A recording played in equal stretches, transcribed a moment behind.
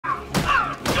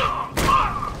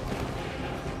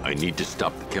I need to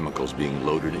stop the chemicals being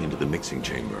loaded into the mixing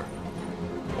chamber.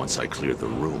 Once I clear the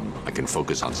room, I can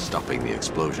focus on stopping the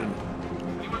explosion.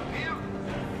 Anyone see him?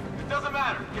 It doesn't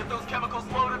matter. Get those chemicals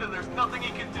loaded and there's nothing he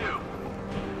can do.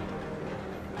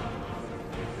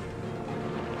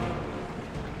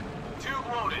 Tube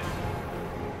loaded.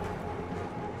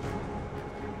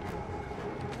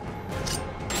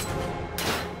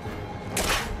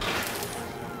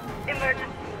 Emergency.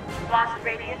 Blast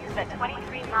radius is at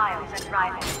 23 miles and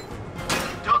rising.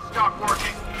 Don't stop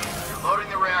working. You're loading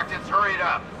the reactants. Hurry it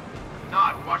up.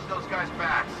 Not. Watch those guys'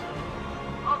 backs.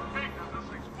 How big does this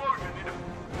explosion need to...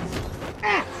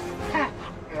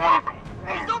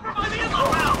 He's over by the inlet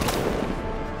valve!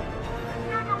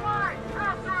 Get away!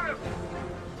 After him!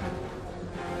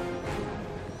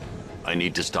 I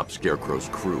need to stop Scarecrow's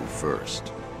crew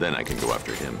first. Then I can go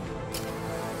after him.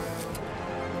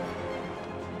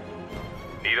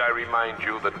 Need I remind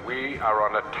you that we are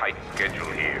on a tight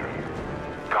schedule here?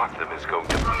 Gotham is going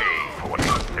to pay for what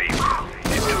your saviors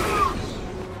did to us.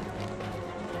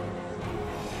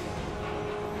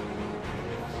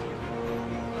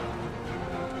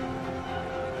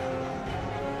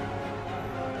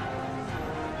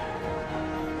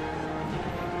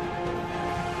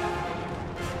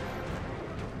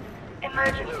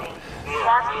 Emergency.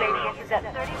 Blast radius is at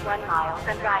 31 miles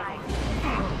and rising.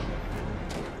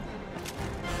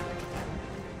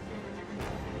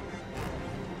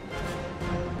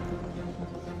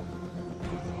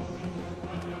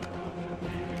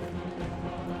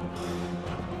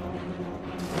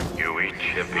 You each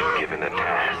have been given a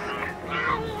task.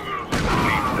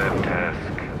 Complete that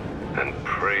task, and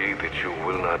pray that you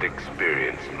will not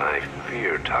experience my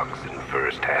fear toxin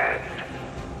firsthand.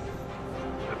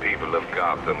 The people of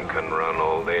Gotham can run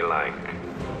all they like,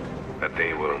 but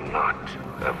they will not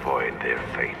avoid their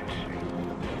fate.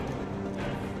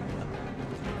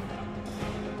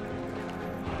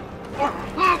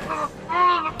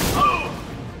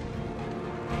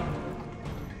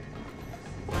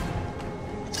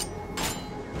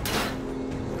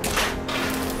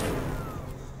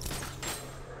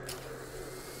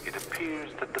 It appears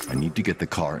that the I need to get the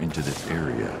car into this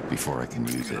area before I can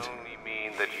use it. only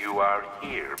mean that you are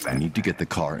here, I need to get the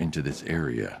car into this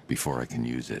area before I can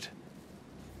use it.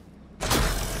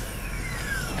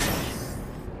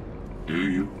 Do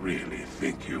you really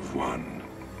think you've won?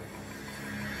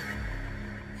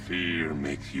 Fear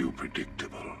makes you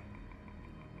predictable.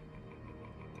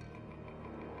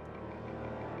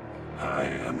 I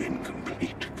am in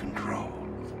complete control.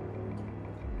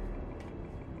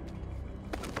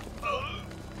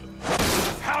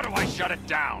 How do I shut it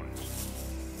down?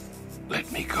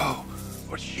 Let me go,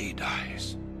 or she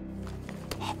dies.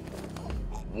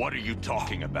 What are you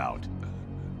talking about?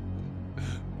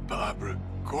 Barbara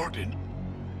Gordon.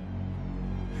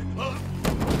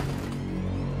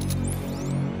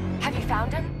 Have you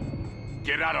found him?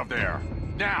 Get out of there!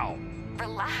 Now!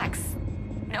 Relax.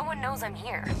 No one knows I'm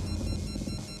here.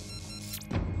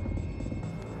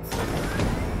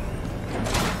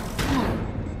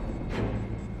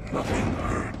 Nothing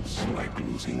hurts like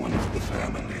losing one of the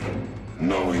family.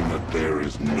 Knowing that there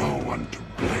is no one to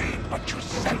blame but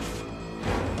yourself.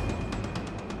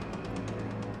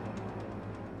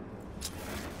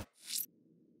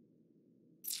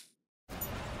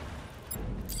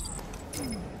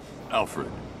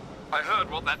 Alfred. I heard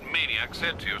what that maniac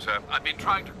said to you, sir. I've been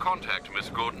trying to contact Miss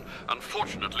Gordon,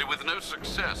 unfortunately with no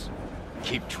success.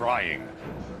 Keep trying.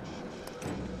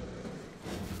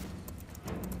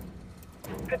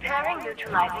 Preparing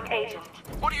neutralizing agent.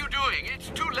 What are you doing? It's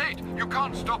too late. You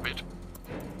can't stop it.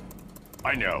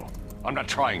 I know. I'm not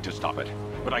trying to stop it,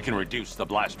 but I can reduce the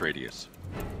blast radius.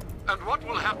 And what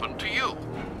will happen to you?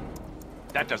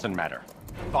 That doesn't matter.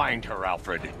 Find her,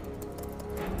 Alfred.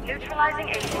 Neutralizing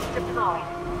agent deployed.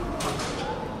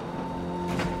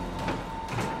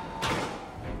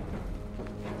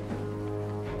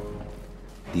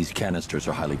 These canisters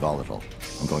are highly volatile.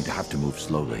 I'm going to have to move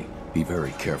slowly. Be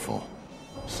very careful.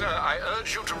 Sir, I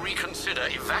urge you to reconsider.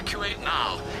 Evacuate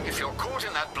now. If you're caught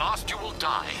in that blast, you will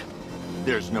die.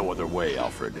 There's no other way,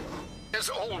 Alfred. There's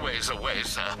always a way,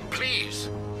 sir. Please.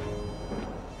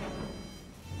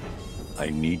 I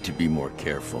need to be more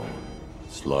careful.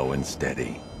 Slow and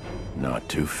steady. Not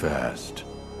too fast.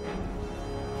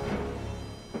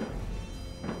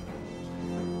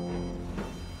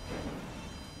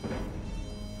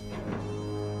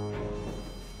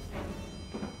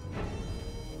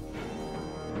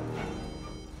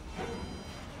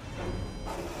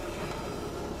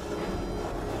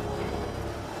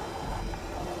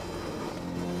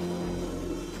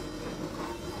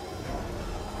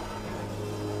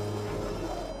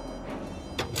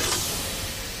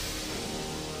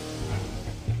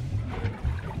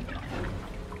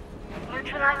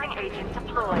 Neutralizing agent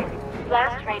deployed.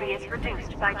 Blast radius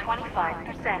reduced by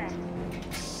 25%.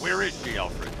 Where is she,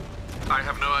 Alfred? I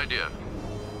have no idea.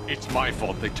 It's my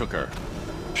fault they took her.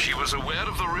 She was aware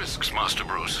of the risks, Master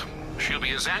Bruce. She'll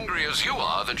be as angry as you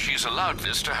are that she's allowed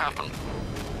this to happen.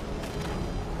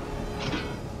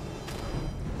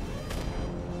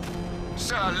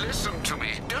 Sir, listen to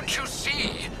me. Don't you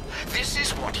see? This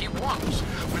is what he wants.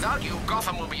 Without you,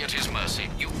 Gotham will be at his mercy.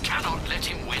 You cannot let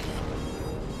him win.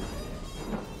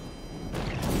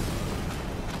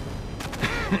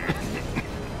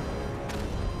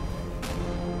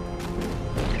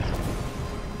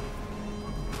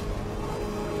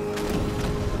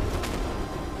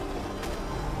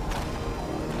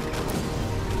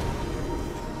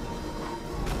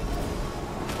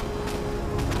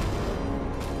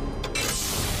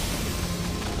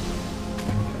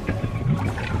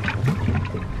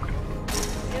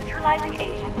 Neutralizing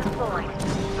agent deployed.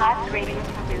 Blast radius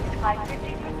reduced by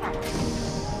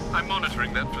 50%. I'm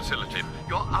monitoring that facility.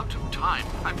 You're out of time.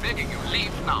 I'm begging you,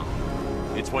 leave now.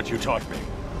 It's what you taught me.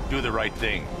 Do the right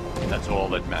thing. That's all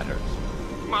that matters.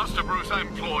 Master Bruce, I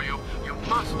implore you, you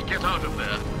must get out of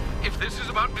there. If this is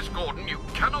about Miss Gordon, you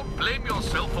cannot blame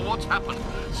yourself for what's happened.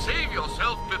 Save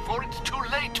yourself before it's too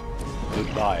late.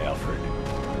 Goodbye, Alfred.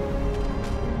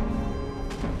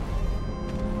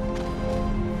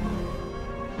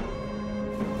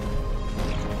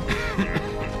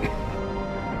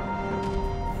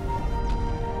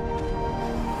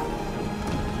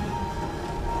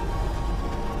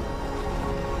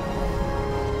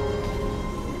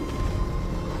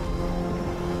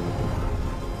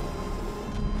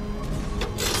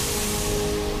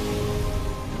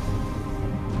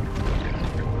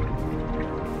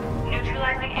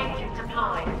 Neutralizing agent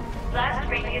deployed. Blast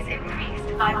radius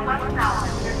increased by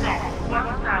 1,000%.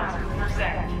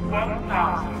 1,000%.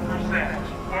 1,000%.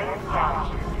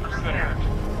 1,000%.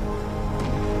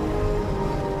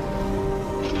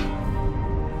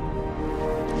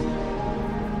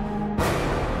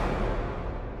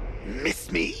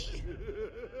 Miss me?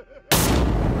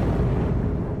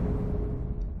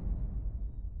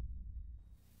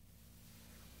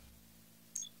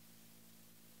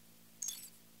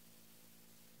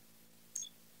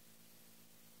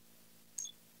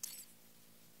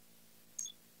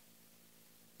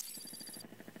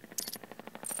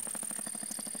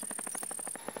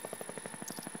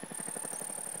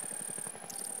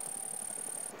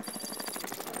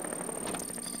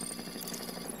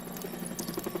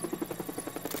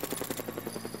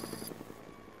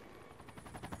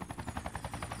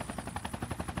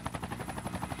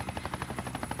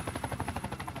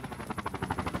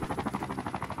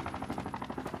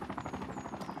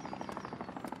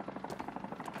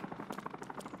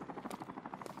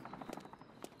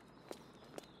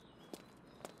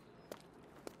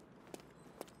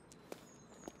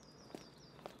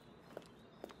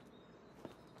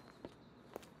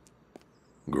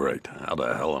 Great. How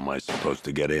the hell am I supposed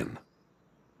to get in?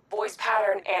 Voice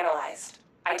pattern analyzed.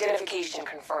 Identification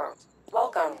confirmed.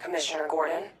 Welcome, Commissioner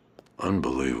Gordon.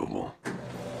 Unbelievable.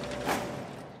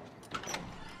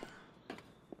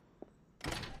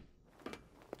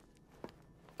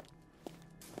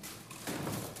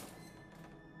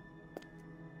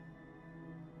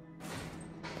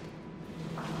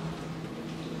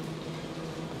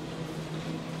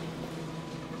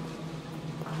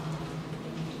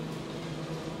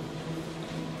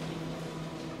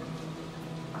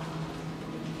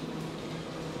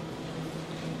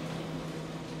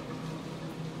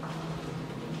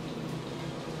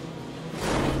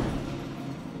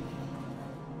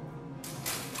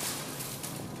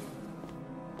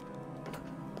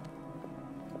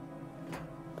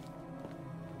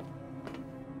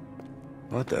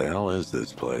 What the hell is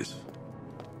this place?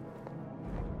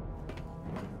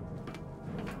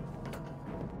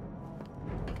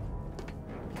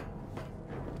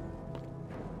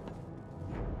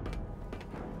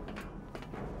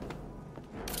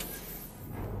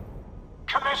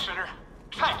 Commissioner,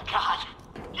 thank God.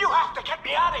 You have to get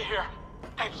me out of here.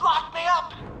 They've locked me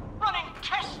up, running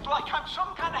tests like I'm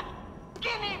some kind of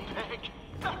guinea pig.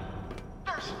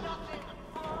 There's nothing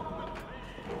wrong with me.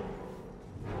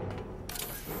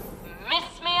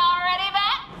 Miss me already,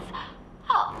 Bats?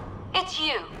 Oh, it's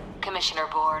you, Commissioner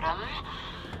Boredom.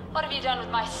 What have you done with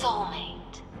my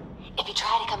soulmate? If you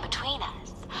try to come between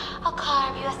us, I'll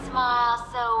carve you a smile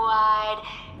so wide,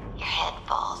 your head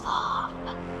falls off.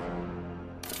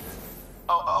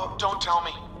 Oh, don't tell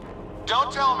me.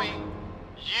 Don't tell me.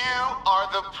 You are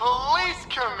the police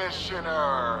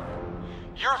commissioner.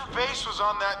 Your face was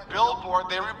on that billboard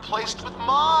they replaced with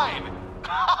mine.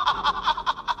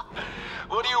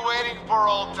 What are you waiting for,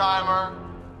 old-timer?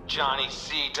 Johnny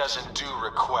C doesn't do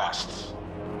requests.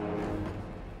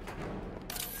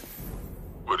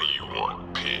 What do you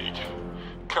want, pig?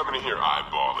 Coming in here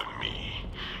eyeballing me.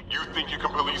 You think you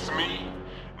can police me?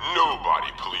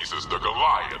 Nobody polices the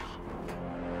Goliath.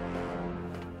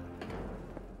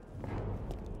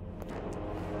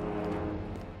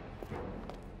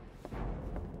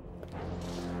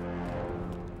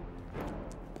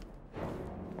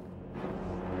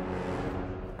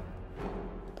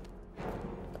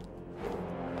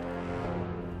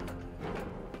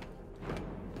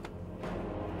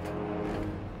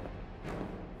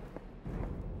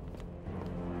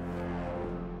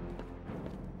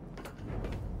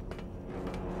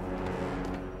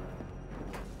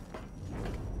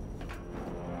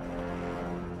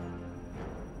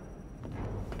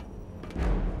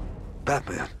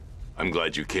 Batman. I'm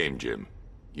glad you came, Jim.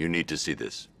 You need to see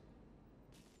this.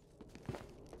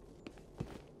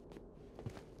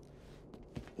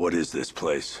 What is this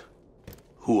place?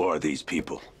 Who are these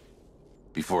people?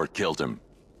 Before it killed him,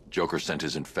 Joker sent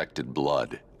his infected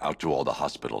blood out to all the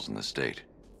hospitals in the state.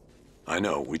 I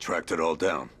know, we tracked it all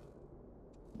down.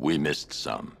 We missed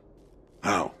some.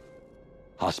 How?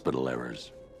 Hospital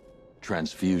errors.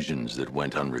 Transfusions that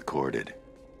went unrecorded.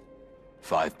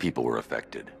 5 people were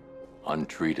affected.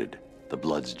 Untreated, the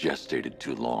blood's gestated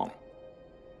too long.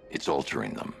 It's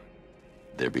altering them.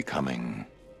 They're becoming...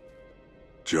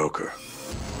 Joker.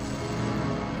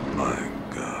 My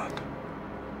God.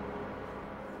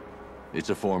 It's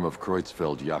a form of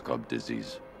Creutzfeldt-Jakob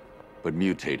disease, but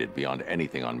mutated beyond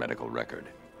anything on medical record.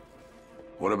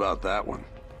 What about that one?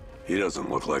 He doesn't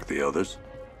look like the others.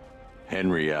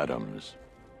 Henry Adams.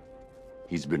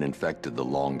 He's been infected the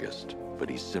longest, but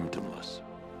he's symptomless.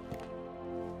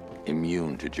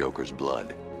 Immune to Joker's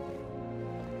blood.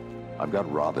 I've got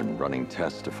Robin running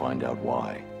tests to find out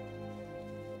why.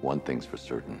 One thing's for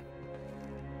certain.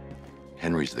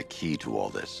 Henry's the key to all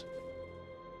this.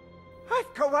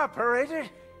 I've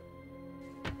cooperated.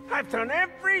 I've done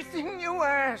everything you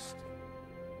asked.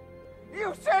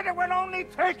 You said it would only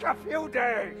take a few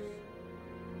days.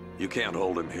 You can't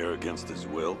hold him here against his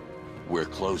will. We're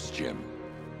close, Jim.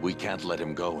 We can't let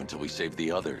him go until we save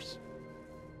the others.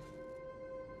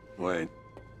 Wait.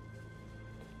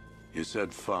 You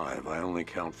said 5. I only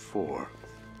count 4.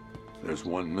 There's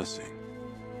one missing.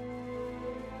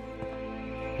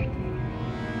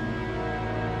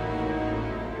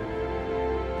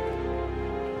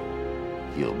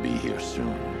 He'll be here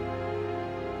soon.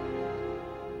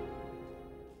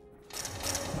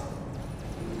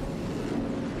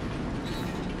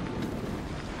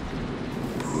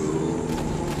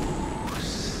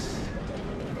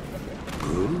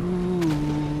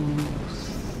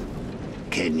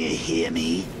 Can you hear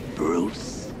me,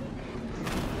 Bruce?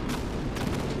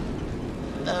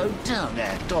 Oh, don't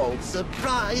act all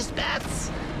surprised,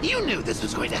 Bats. You knew this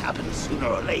was going to happen sooner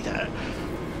or later.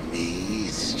 Me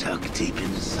stuck deep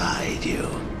inside you.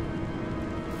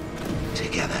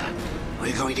 Together,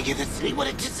 we're going to give the city what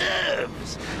it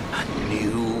deserves. A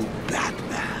new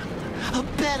Batman. A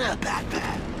better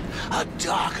Batman. A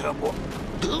darker, more...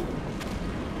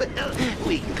 Well,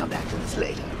 we can come back to this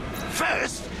later.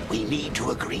 First, we need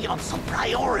to agree on some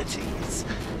priorities.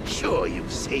 Sure,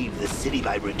 you've saved the city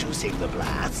by reducing the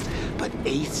blast, but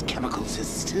Ace Chemicals is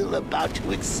still about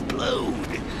to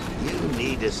explode. You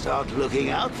need to start looking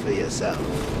out for yourself.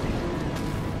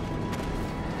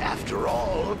 After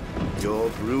all, you're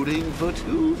brooding for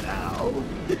 2 now.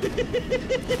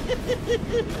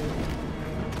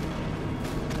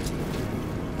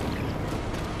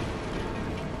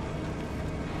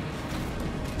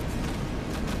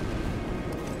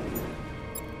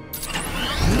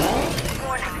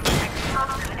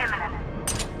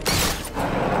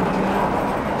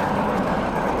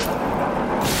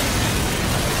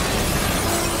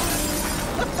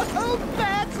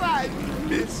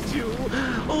 Missed you.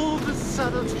 All the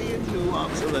subtlety and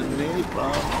nuance of a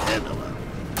napalm enema.